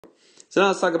So now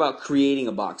let's talk about creating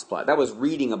a box plot. That was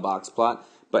reading a box plot,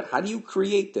 but how do you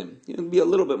create them? It'll be a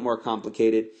little bit more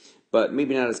complicated, but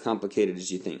maybe not as complicated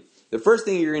as you think. The first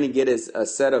thing you're going to get is a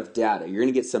set of data. You're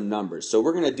going to get some numbers. So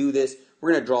we're going to do this.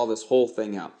 We're going to draw this whole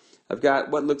thing out. I've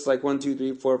got what looks like 1, 2,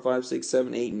 3, 4, 5, 6,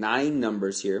 7, 8, 9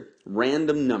 numbers here,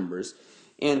 random numbers.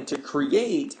 And to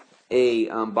create a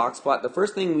box plot, the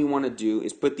first thing we want to do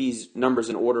is put these numbers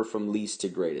in order from least to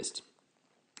greatest.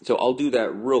 So I'll do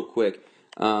that real quick.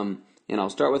 And I'll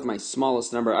start with my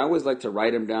smallest number. I always like to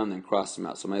write them down and then cross them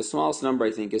out. So my smallest number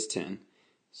I think is 10.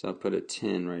 So I'll put a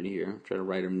 10 right here. Try to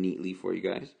write them neatly for you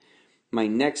guys. My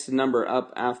next number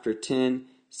up after 10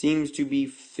 seems to be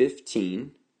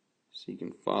 15. So you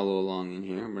can follow along in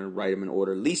here. I'm going to write them in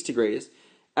order, least to greatest.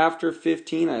 After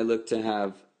 15, I look to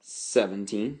have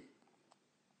 17.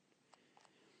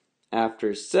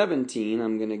 After 17,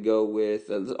 I'm going to go with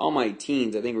all my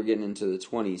teens. I think we're getting into the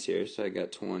 20s here. So I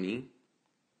got 20.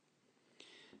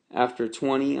 After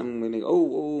 20, I'm going to go,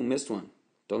 oh, missed one.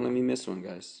 Don't let me miss one,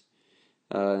 guys.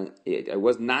 I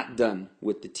was not done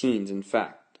with the teens. In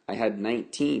fact, I had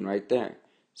 19 right there.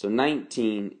 So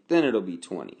 19, then it'll be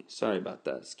 20. Sorry about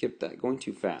that. Skip that. Going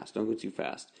too fast. Don't go too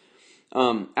fast.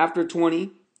 After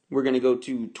 20, we're going to go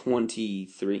to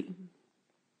 23.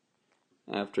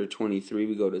 After 23,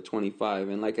 we go to 25.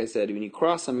 And like I said, when you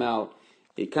cross them out,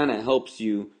 it kind of helps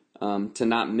you to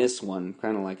not miss one,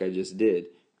 kind of like I just did.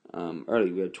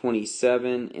 Early. We have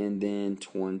 27 and then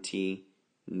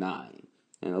 29.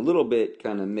 And a little bit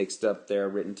kind of mixed up there,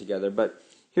 written together. But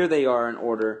here they are in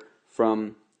order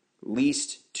from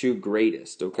least to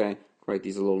greatest, okay? Write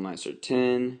these a little nicer.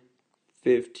 10,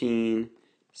 15,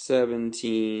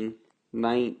 17,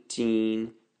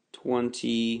 19,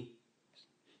 20,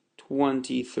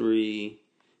 23,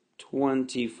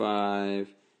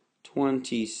 25,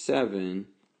 27,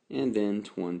 and then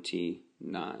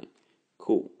 29.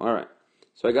 Cool. All right.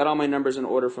 So I got all my numbers in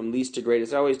order from least to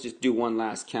greatest. I always just do one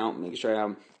last count. Make sure I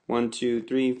have 1, 2,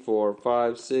 3, 4,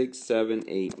 5, 6, 7,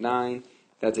 8, 9.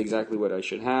 That's exactly what I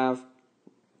should have.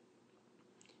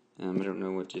 I don't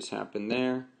know what just happened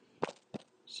there.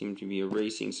 Seem to be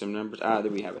erasing some numbers. There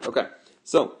we have it. Okay.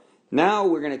 So now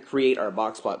we're going to create our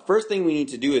box plot. First thing we need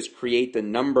to do is create the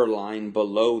number line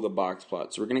below the box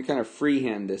plot. So we're going to kind of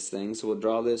freehand this thing. So we'll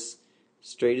draw this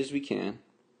straight as we can.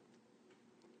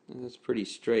 That's pretty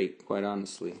straight, quite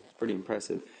honestly. It's pretty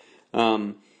impressive.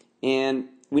 And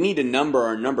we need to number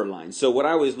our number line. So what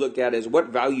I always look at is what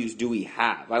values do we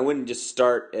have? I wouldn't just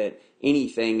start at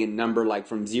anything and number like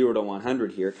from 0 to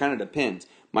 100 here. It kind of depends.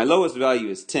 My lowest value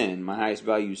is 10. My highest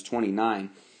value is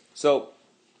 29. So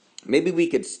maybe we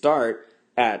could start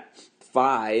at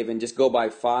 5 and just go by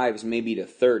 5s maybe to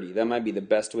 30. That might be the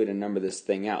best way to number this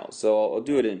thing out. So I'll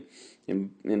do it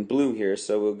in blue here.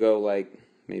 So we'll go like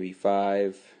maybe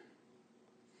 5,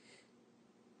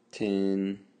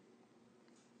 10,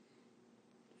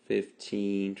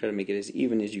 15, try to make it as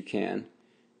even as you can,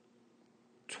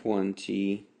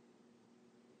 20,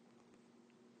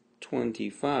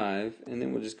 25, and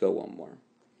then we'll just go one more,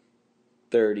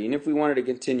 30. And if we wanted to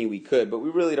continue, we could, but we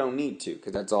really don't need to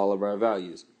because that's all of our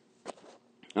values.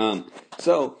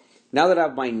 So now that I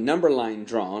have my number line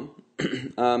drawn,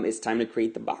 it's time to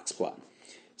create the box plot.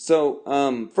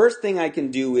 So first thing I can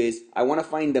do is I want to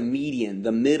find the median,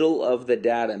 the middle of the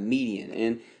data, median.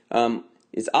 And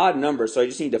it's odd numbers, so I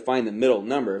just need to find the middle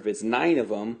number. If it's 9 of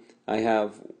them, I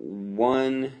have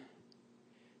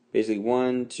basically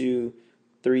 1, 2,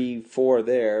 3, 4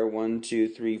 there, 1, 2,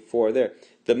 3, 4 there.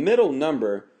 The middle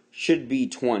number should be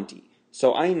 20.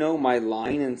 So I know my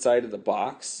line inside of the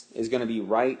box is going to be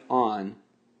right on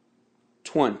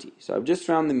 20. So I've just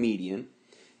found the median.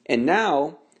 And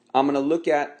now I'm going to look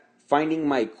at finding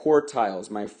my quartiles,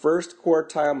 my first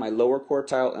quartile, my lower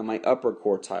quartile, and my upper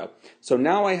quartile. So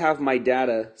now I have my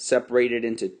data separated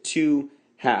into 2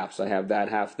 halves. I have that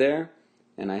half there,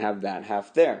 and I have that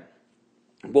half there.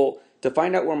 Well, to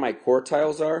find out where my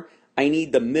quartiles are, I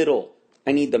need the middle.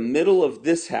 I need the middle of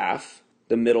this half,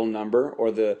 the middle number,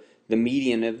 or the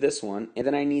median of this one, and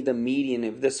then I need the median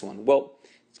of this one. Well,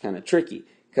 it's kind of tricky,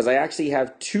 because I actually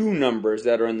have 2 numbers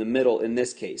that are in the middle in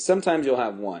this case. Sometimes you'll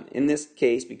have 1. In this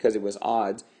case, because it was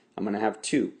odds, I'm going to have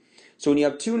 2. So when you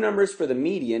have 2 numbers for the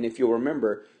median, if you'll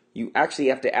remember, you actually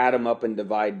have to add them up and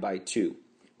divide by 2.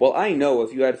 Well, I know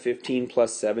if you add 15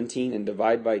 plus 17 and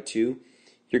divide by 2,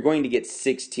 you're going to get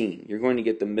 16. You're going to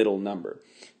get the middle number.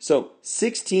 So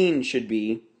 16 should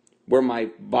be where my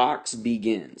box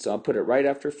begins. So I'll put it right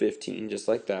after 15, just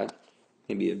like that.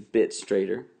 Maybe a bit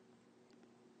straighter.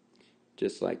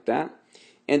 Just like that.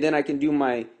 And then I can do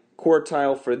my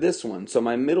quartile for this one. So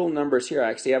my middle numbers here, I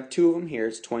actually have 2 of them here.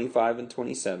 It's 25 and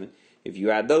 27. If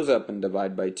you add those up and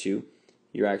divide by 2,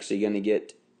 you're actually going to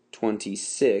get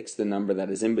 26, the number that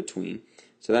is in between.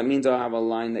 So that means I'll have a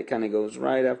line that kind of goes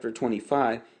right after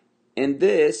 25. And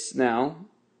this now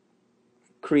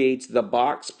creates the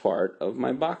box part of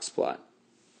my box plot.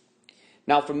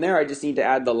 Now from there I just need to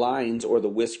add the lines or the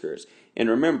whiskers. And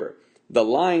remember, the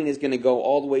line is going to go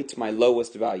all the way to my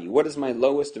lowest value. What is my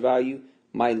lowest value?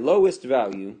 My lowest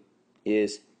value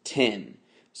is 10.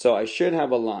 So I should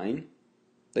have a line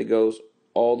that goes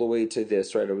all the way to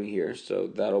this right over here. So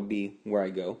that'll be where I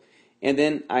go. And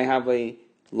then I have a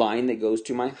line that goes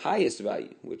to my highest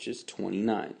value, which is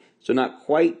 29. So not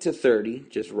quite to 30,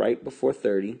 just right before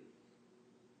 30.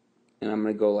 And I'm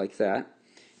going to go like that.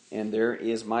 And there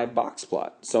is my box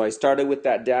plot. So I started with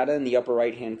that data in the upper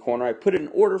right hand corner. I put it in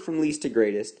order from least to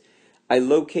greatest. I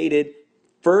located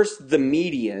first the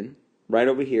median right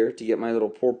over here to get my little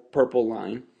purple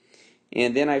line.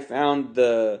 And then I found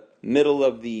the middle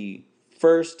of the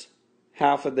first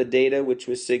half of the data, which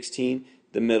was 16.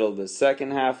 The middle of the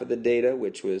second half of the data,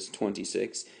 which was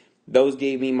 26. Those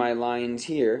gave me my lines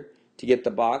here to get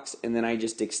the box. And then I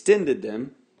just extended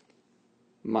them.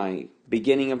 My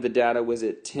beginning of the data was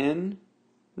at 10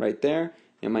 right there,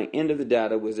 and my end of the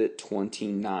data was at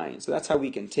 29. So that's how we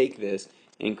can take this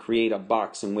and create a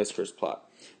box and whiskers plot.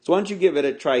 So why don't you give it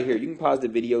a try here. You can pause the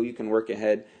video, you can work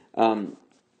ahead.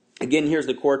 Again, here's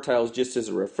the quartiles just as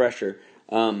a refresher.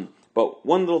 But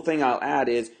one little thing I'll add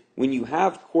is when you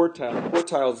have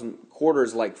quartiles and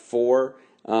quarters like 4,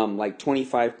 like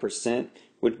 25%,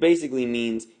 which basically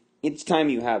means each time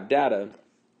you have data,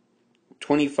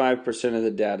 25% of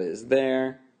the data is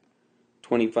there,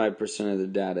 25% of the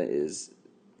data is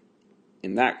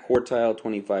in that quartile,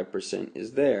 25%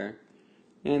 is there,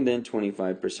 and then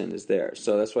 25% is there.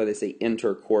 So that's why they say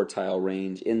interquartile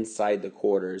range inside the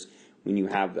quarters when you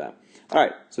have that.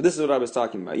 Alright, so this is what I was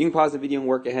talking about. You can pause the video and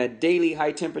work ahead. Daily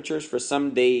high temperatures for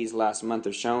some days last month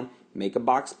are shown. Make a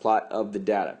box plot of the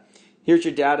data. Here's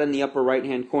your data in the upper right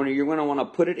hand corner. You're going to want to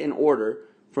put it in order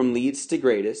from least to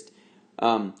greatest.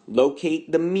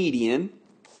 Locate the median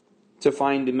to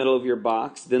find the middle of your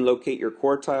box, then locate your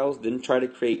quartiles, then try to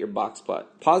create your box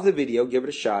plot. Pause the video, give it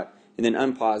a shot, and then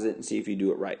unpause it and see if you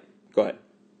do it right. Go ahead.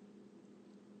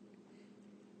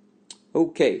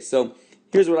 Okay, so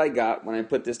here's what I got when I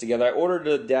put this together. I ordered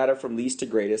the data from least to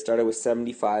greatest, started with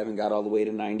 75 and got all the way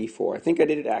to 94. I think I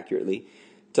did it accurately.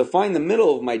 To find the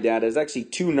middle of my data, there's actually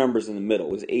two numbers in the middle.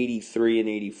 It was 83 and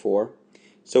 84.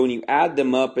 So when you add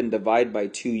them up and divide by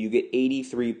 2, you get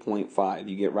 83.5.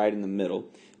 You get right in the middle.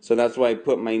 So that's why I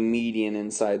put my median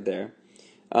inside there.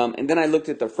 And then I looked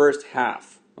at the first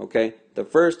half. Okay, the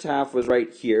first half was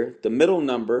right here. The middle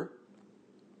number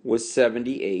was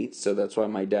 78. So that's why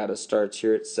my data starts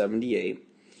here at 78.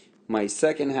 My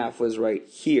second half was right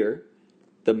here.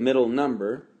 The middle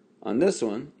number on this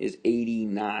one is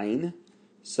 89.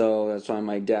 So that's why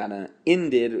my data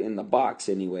ended in the box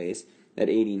anyways. At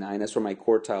 89, that's where my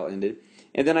quartile ended.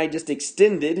 And then I just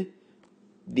extended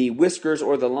the whiskers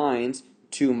or the lines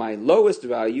to my lowest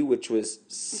value, which was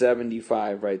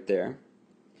 75 right there.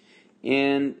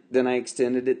 And then I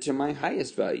extended it to my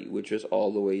highest value, which was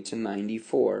all the way to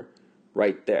 94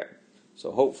 right there.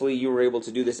 So hopefully you were able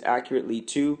to do this accurately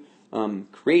too,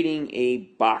 creating a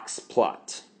box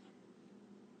plot.